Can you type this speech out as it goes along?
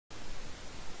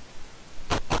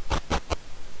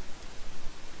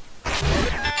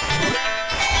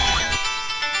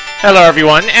Hello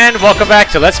everyone, and welcome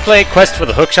back to Let's Play Quest for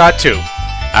the Hookshot 2.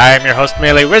 I am your host,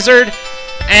 MeleeWizard,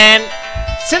 and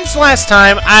since last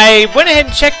time, I went ahead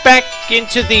and checked back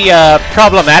into the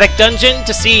problematic dungeon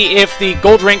to see if the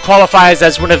gold ring qualifies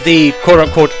as one of the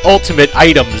quote-unquote ultimate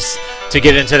items to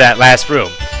get into that last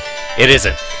room. It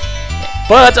isn't.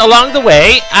 But along the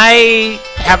way, I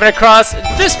happened across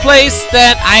this place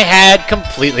that I had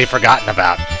completely forgotten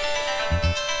about.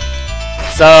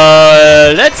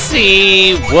 So, let's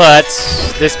see what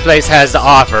this place has to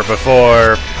offer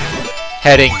before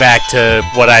heading back to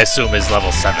what I assume is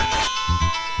level 7.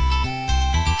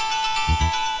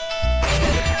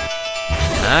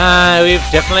 We've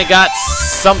definitely got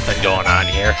something going on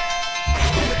here.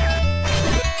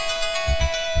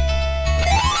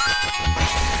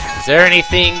 Is there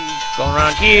anything going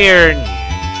around here?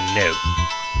 No.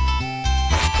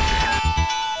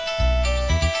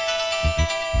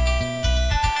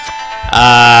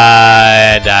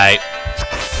 And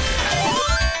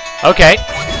okay.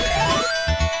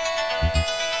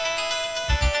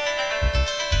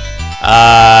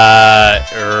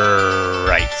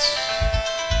 Right.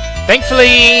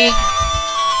 Thankfully,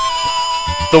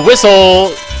 the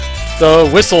whistle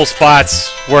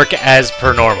spots work as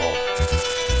per normal.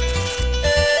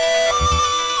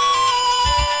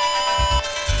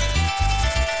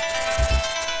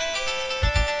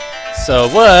 So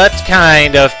what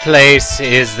kind of place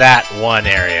is that one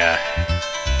area?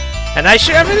 And I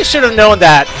really should have known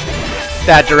that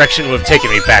that direction would have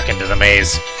taken me back into the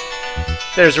maze.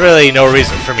 There's really no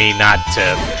reason for me not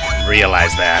to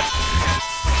realize that.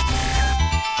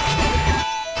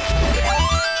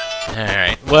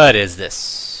 Alright, what is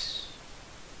this?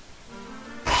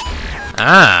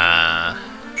 Ah.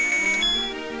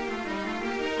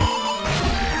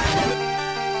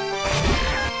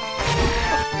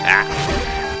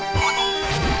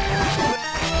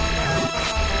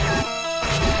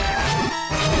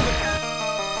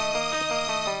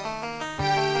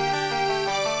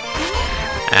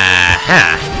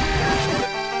 Aha!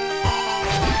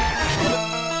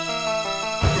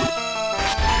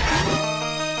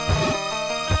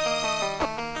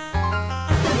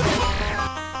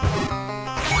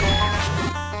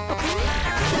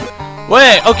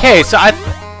 Wait, okay, so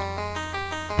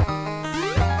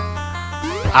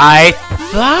I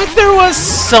thought there was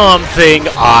something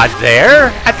odd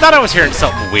there. I thought I was hearing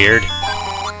something weird.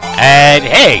 And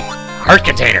hey, heart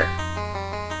container.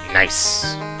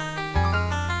 Nice.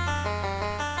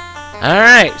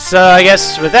 Alright, so I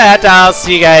guess with that, I'll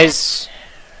see you guys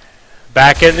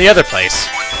back in the other place.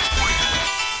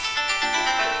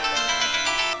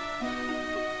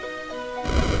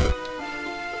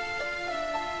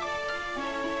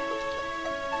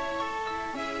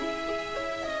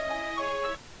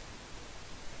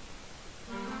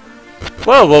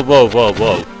 Whoa, whoa, whoa, whoa,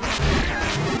 whoa.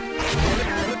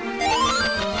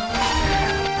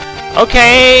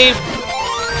 Okay.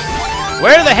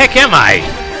 Where the heck am I?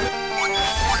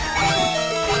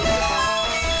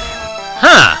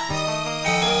 Huh.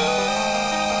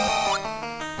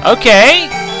 Okay.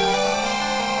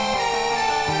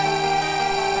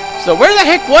 So where the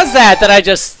heck was that I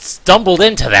just stumbled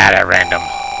into that at random?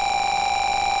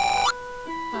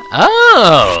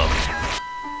 Oh.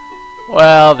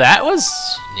 Well, that was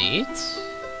neat.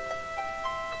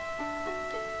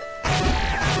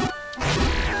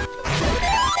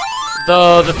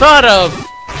 Though the thought of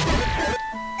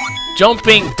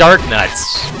jumping dart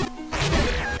nuts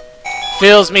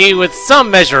fills me with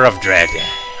some measure of dread.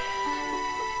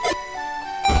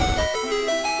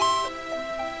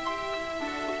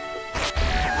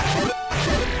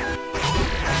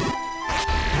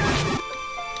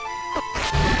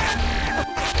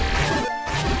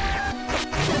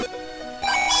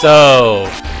 So,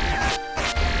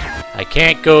 I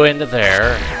can't go into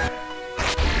there.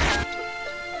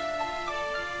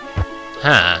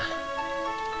 Huh.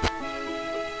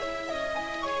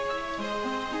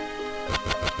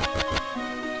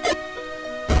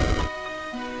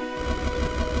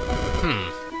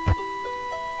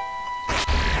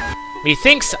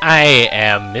 Methinks I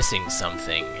am missing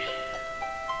something,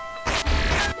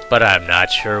 but I'm not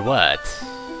sure what.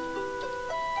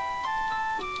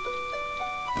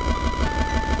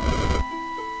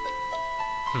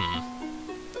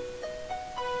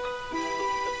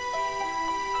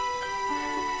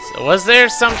 So was there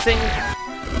something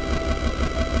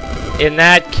in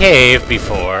that cave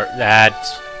before that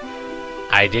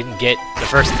I didn't get the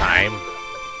first time?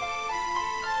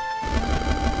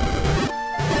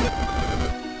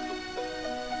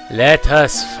 Let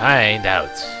us find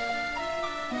out.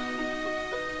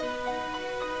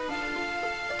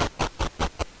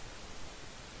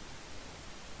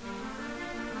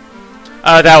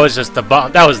 Oh, that was just the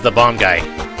bomb. That was the bomb guy.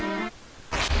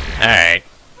 Alright.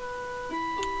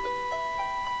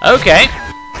 Okay.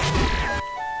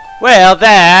 Well,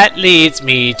 that leads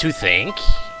me to think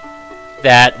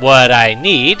that what I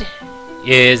need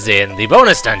is in the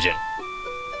bonus dungeon.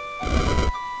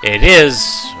 It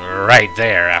is right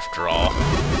there, after all.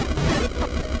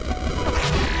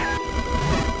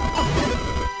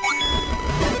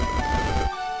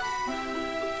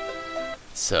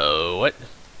 So, what?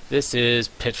 This is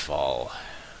Pitfall.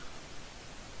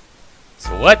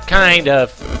 So what kind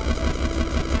of...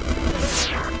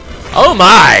 Oh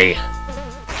my!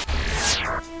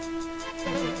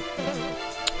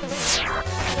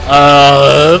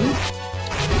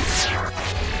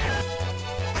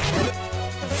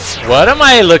 What am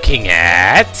I looking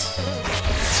at?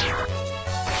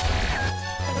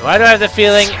 Why do I have the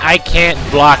feeling I can't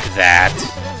block that?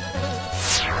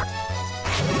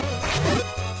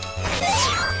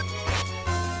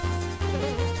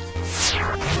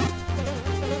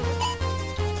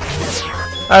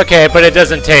 Okay, but it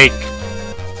doesn't take...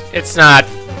 It's not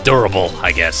durable,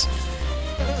 I guess.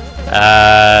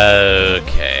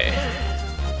 Okay.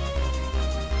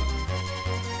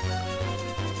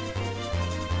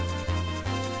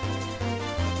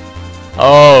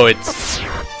 Oh, it's...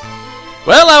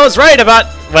 Well, I was right about...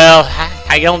 Well,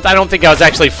 I don't think I was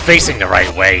actually facing the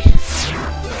right way.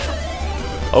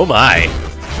 Oh my.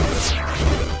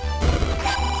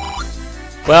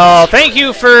 Well, thank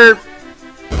you for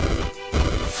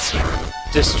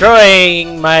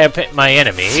destroying my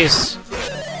enemies.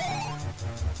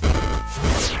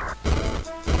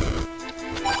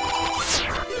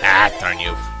 Ah, darn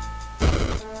you.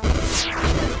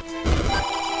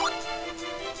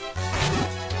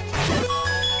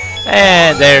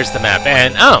 And there's the map,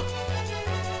 and oh,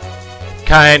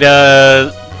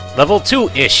 kinda level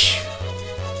 2-ish,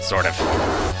 sort of.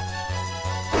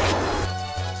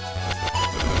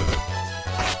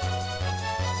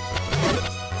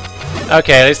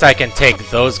 Okay, at least I can take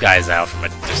those guys out from a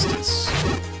distance.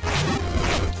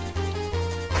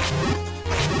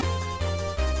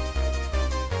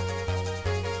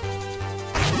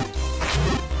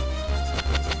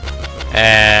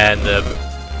 And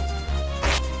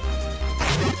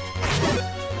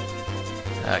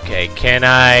okay, can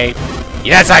I?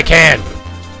 Yes, I can!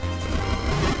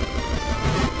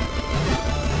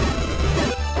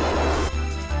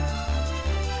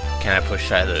 Can I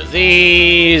push either of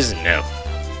these? No.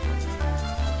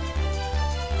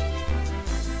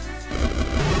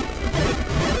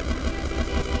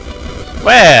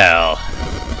 Well,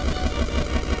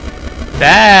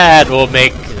 that will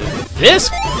make this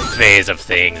phase of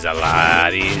things a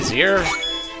lot easier.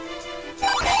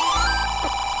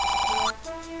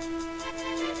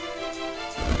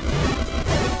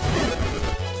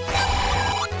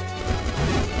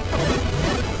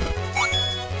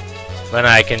 When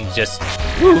I can just...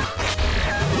 Whew.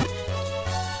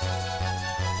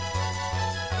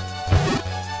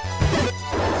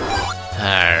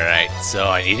 Alright, so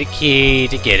I need a key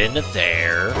to get into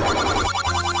there.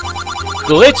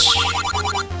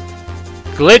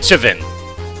 Glitchoven.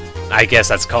 I guess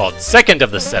that's called. Second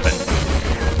of the 7.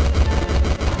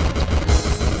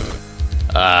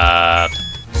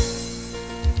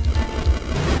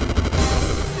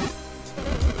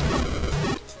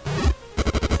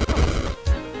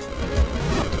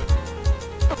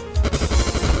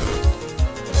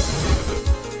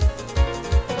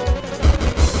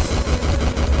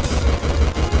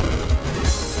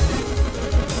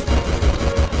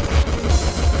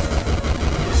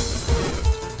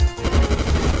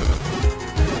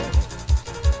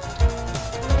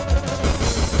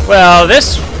 Well,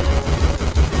 this...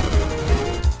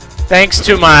 Thanks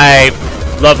to my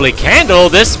lovely candle,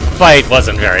 this fight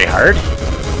wasn't very hard.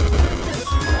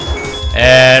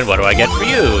 And what do I get for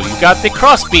you? You got the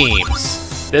cross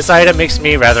beams. This item makes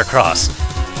me rather cross.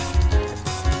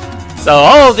 So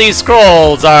all of these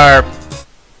scrolls are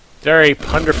very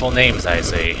wonderful names, I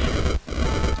see.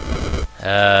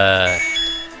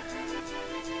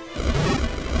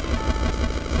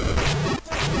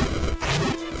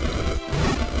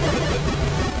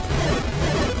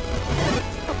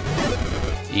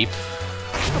 Deep.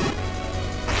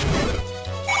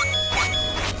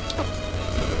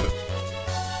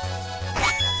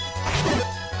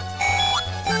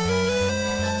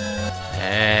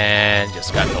 And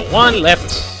just got the one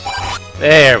left.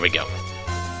 There we go.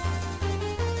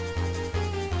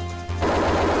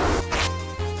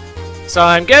 So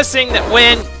I'm guessing that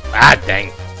when... Ah,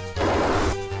 dang.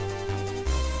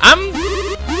 I'm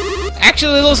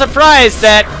actually a little surprised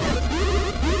that...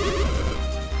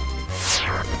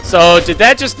 So, did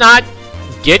that just not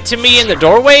get to me in the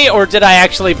doorway, or did I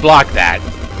actually block that?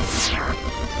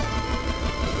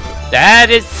 That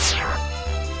is...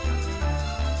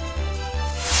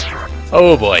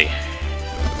 Oh boy.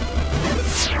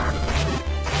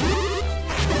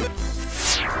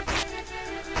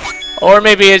 Or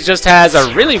maybe it just has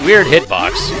a really weird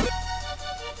hitbox.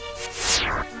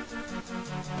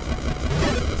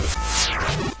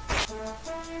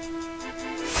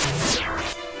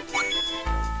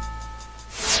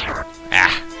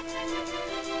 Ah.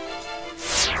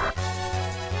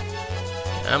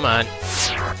 Come on.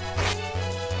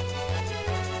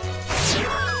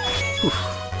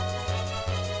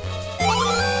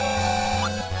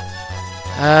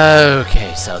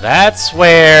 Okay, so that's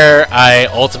where I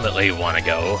ultimately want to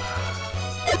go.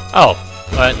 Oh,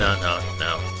 but no.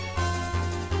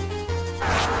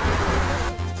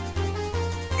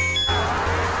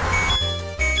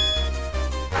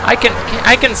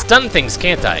 I can stun things,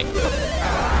 can't I?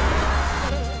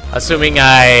 Assuming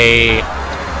I...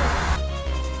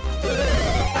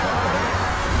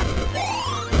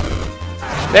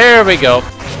 There we go.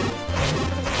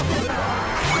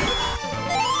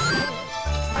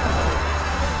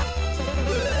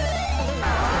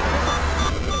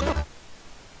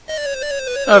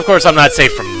 Of course, I'm not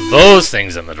safe from those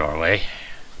things in the doorway.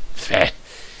 Feh.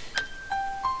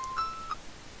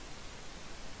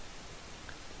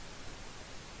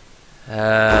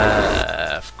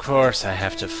 Of course, I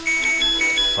have to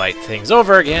fight things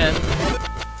over again.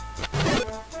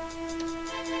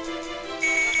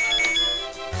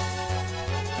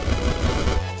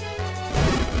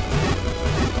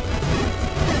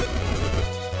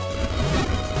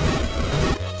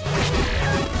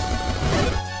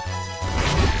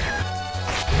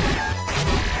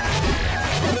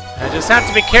 I just have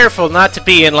to be careful not to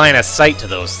be in line of sight to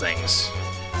those things.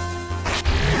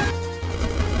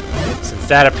 Since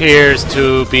that appears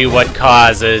to be what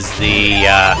causes the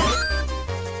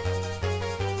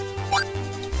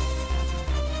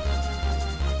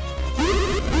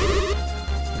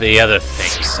other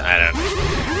things. I don't know.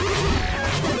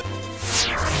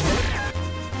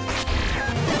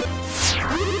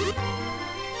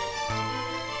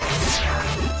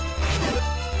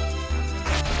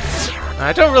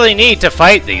 I don't really need to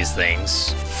fight these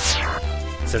things,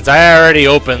 since I already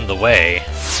opened the way.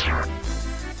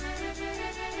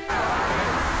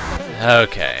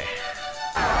 Okay.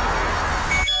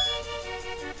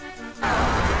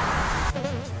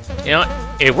 You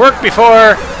know, it worked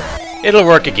before, it'll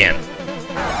work again.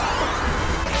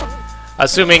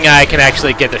 Assuming I can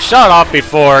actually get the shot off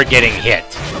before getting hit.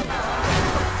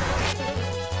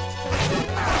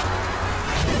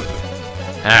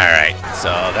 Alright, so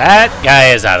that guy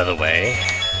is out of the way.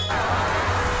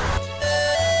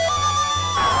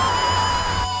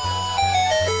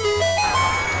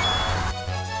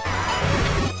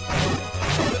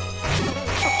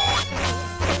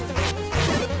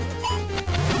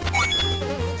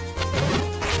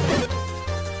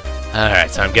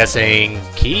 Alright, so I'm guessing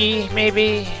key,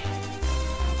 maybe?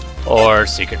 Or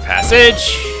secret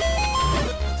passage?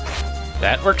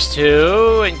 That works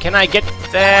too, and can I get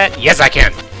that? Yes, I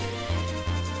can!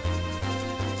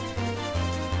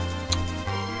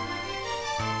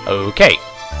 Okay,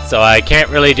 so I can't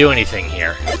really do anything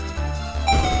here.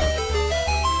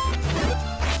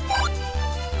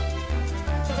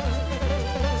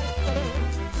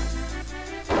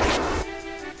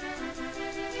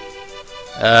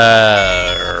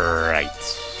 Right.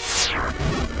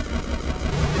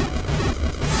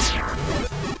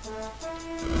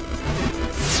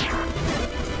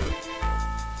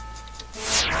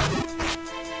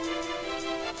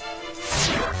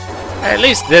 At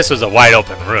least this was a wide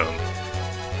open room.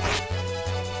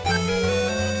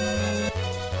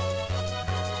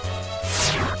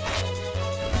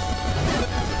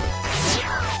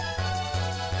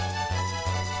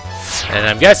 And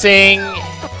I'm guessing...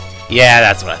 yeah,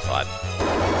 that's what I thought.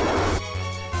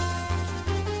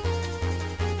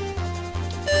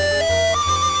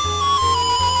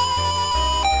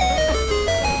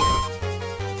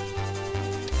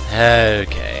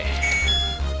 Okay.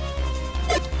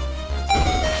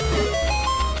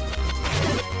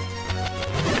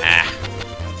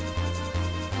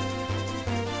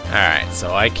 Alright,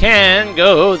 so I can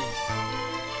go...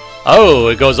 oh,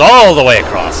 it goes all the way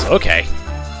across. Okay.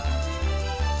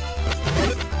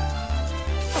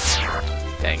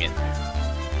 Dang it.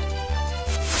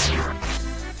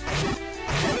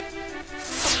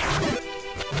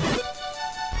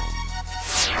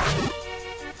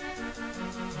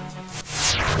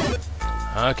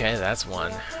 Okay, that's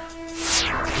one.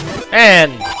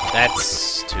 And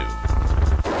that's two.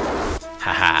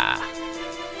 Haha.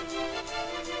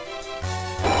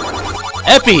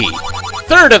 Epi!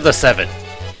 Third of the 7.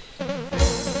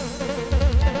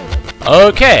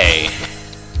 Okay.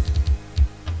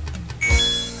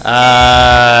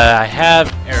 I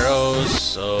have arrows,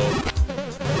 so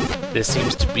this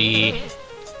seems to be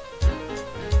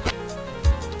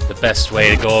the best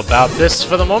way to go about this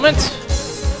for the moment.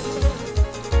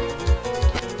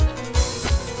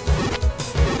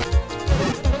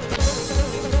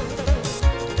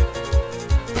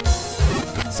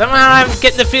 Somehow I'm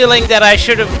getting the feeling that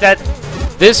that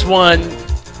this one,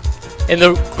 in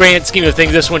the grand scheme of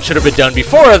things, this one should have been done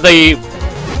before the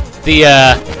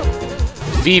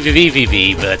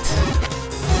VVVVV, but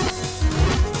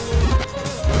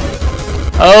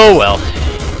oh well.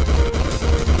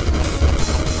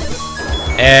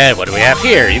 And what do we have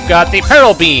here? You've got the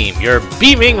Peril Beam. You're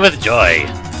beaming with joy.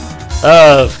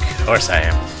 Of course I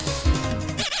am.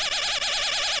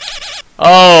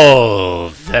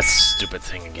 Oh, that stupid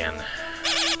thing again.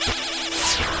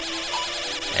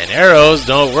 And arrows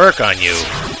don't work on you.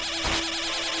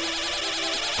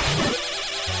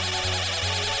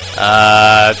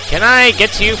 Can I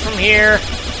get to you from here?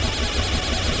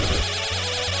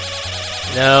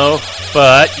 No,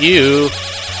 but you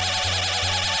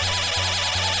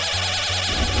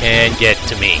can get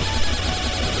to me.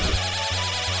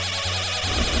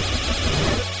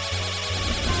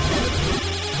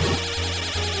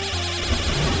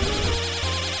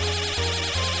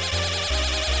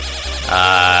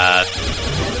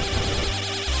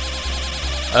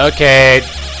 Okay.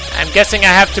 I'm guessing I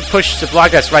have to push the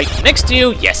block that's right next to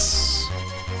you. Yes.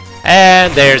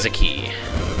 And there's a key.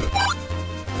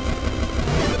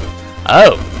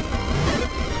 Oh.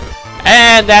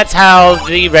 And that's how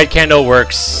the red candle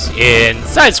works in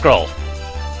side scroll.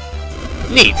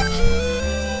 Neat.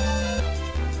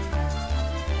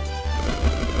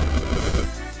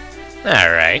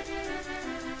 Alright.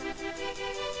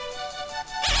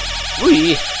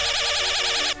 Whee!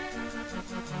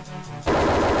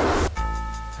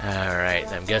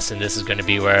 Alright, I'm guessing this is going to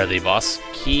be where the boss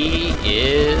key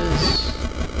is.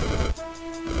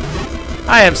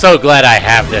 I am so glad I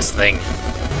have this thing.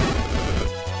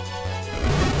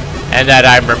 And that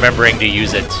I'm remembering to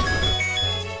use it.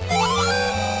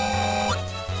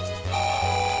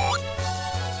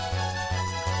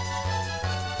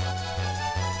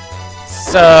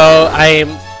 So,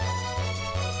 I'm...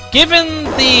 Given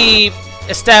the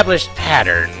established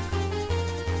pattern,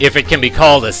 if it can be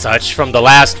called as such, from the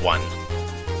last one.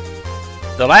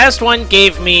 The last one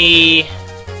gave me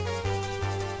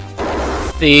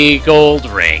the gold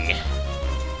ring.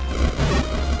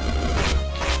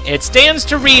 It stands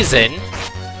to reason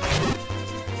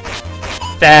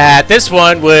that this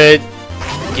one would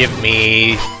give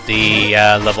me the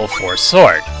level 4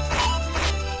 sword.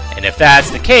 And if that's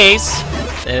the case,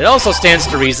 then it also stands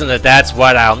to reason that that's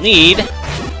what I'll need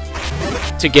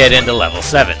to get into level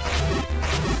 7.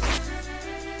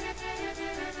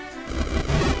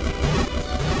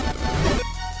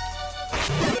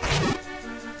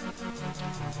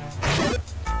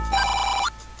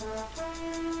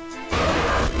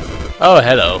 Oh,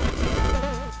 hello.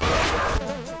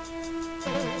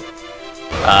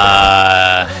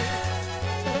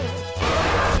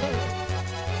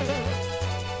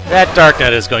 That Dark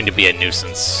Knight is going to be a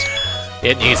nuisance.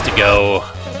 It needs to go.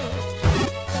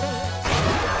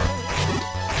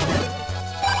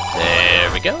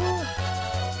 There we go.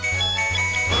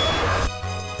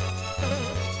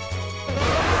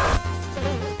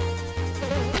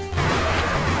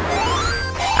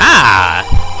 Ah!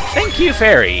 Thank you,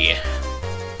 Fairy.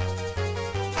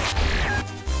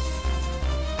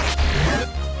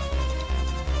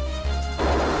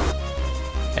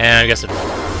 And I guess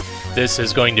this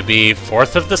is going to be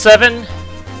 4th of the 7?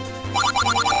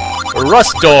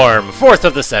 Rust Storm, 4th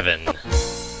of the 7.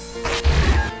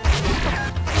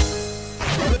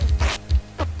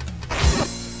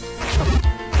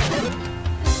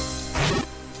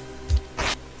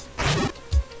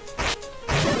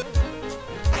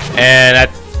 And I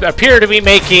appear to be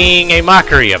making a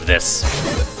mockery of this.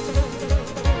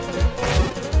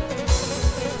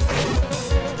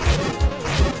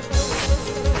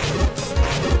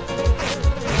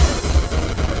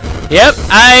 Yep,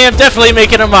 I am definitely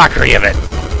making a mockery of it.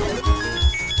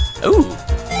 Ooh.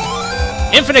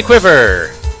 Infinite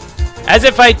Quiver. As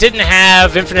if I didn't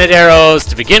have infinite arrows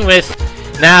to begin with,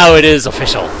 now it is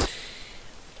official.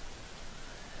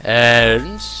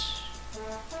 And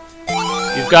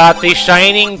you've got the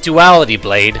Shining Duality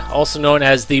Blade, also known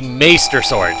as the Maester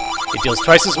Sword. It deals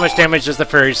twice as much damage as the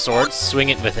Fairy Sword. Swing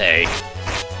it with A.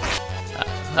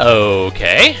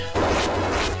 Okay.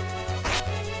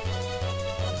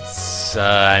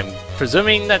 I'm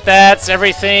presuming that that's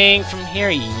everything from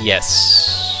here.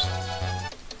 Yes.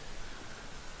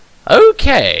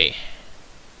 Okay.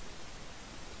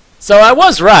 So I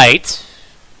was right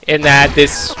in that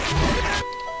this...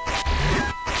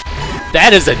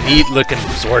 That is a neat looking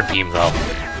sword beam though.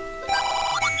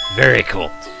 Very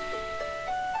cool.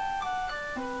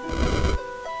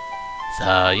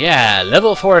 So yeah,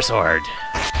 level 4 sword.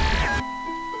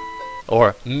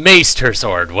 Or Maester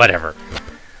sword, whatever.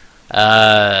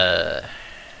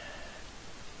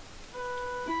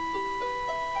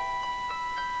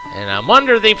 And I'm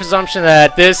under the presumption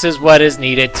that this is what is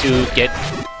needed to get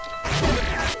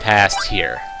past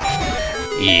here.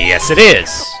 Yes, it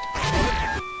is.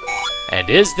 And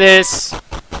is this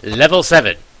level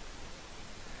 7?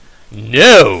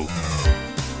 No!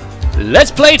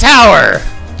 Let's play tower!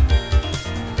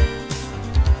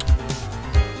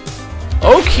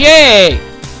 Okay!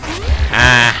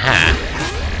 Aha!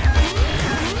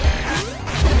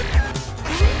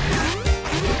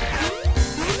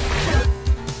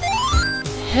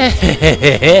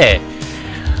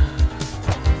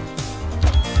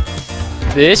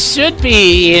 This should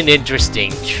be an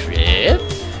interesting trip.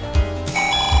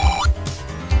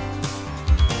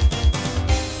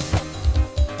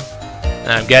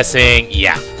 I'm guessing,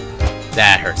 yeah,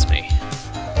 that hurts me.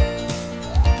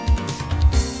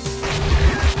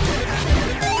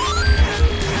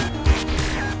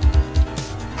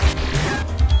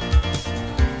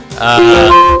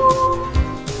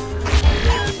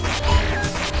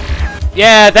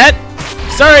 Yeah, that...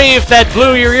 Sorry if that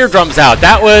blew your eardrums out.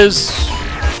 That was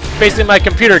basically my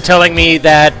computer telling me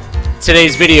that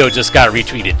today's video just got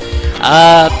retweeted.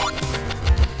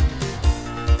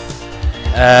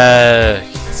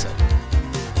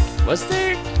 Was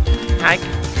there...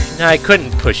 No, I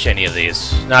couldn't push any of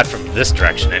these. Not from this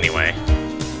direction, anyway.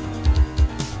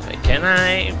 Can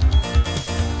I?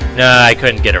 No, I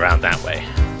couldn't get around that way.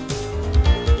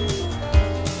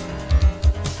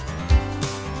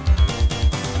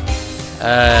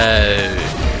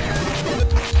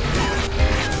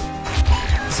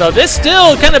 So this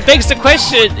still kind of begs the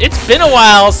question, it's been a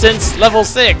while since level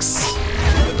 6.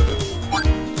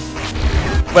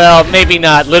 Well, maybe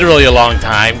not literally a long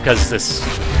time, because this...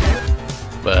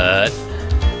 But...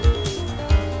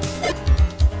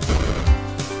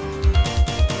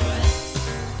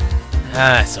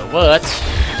 so what?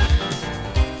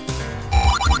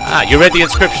 You read the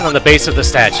inscription on the base of the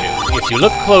statue. If you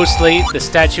look closely, the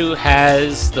statue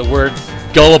has the word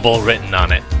gullible written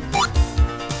on it.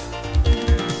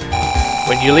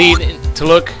 When you lean in to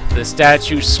look, the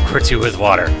statue squirts you with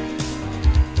water.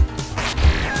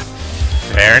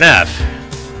 Fair enough.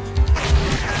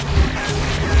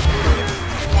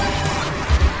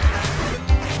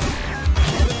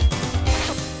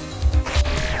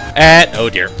 And, oh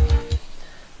dear.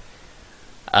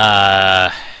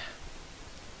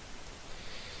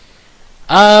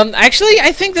 Actually,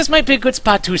 I think this might be a good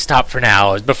spot to stop for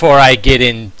now, before I get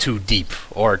in too deep,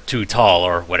 or too tall,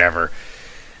 or whatever.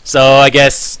 So, I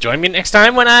guess, join me next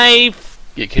time when I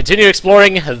continue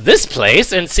exploring this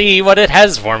place and see what it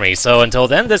has for me. So, until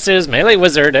then, this is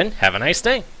MeleeWizard, and have a nice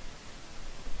day.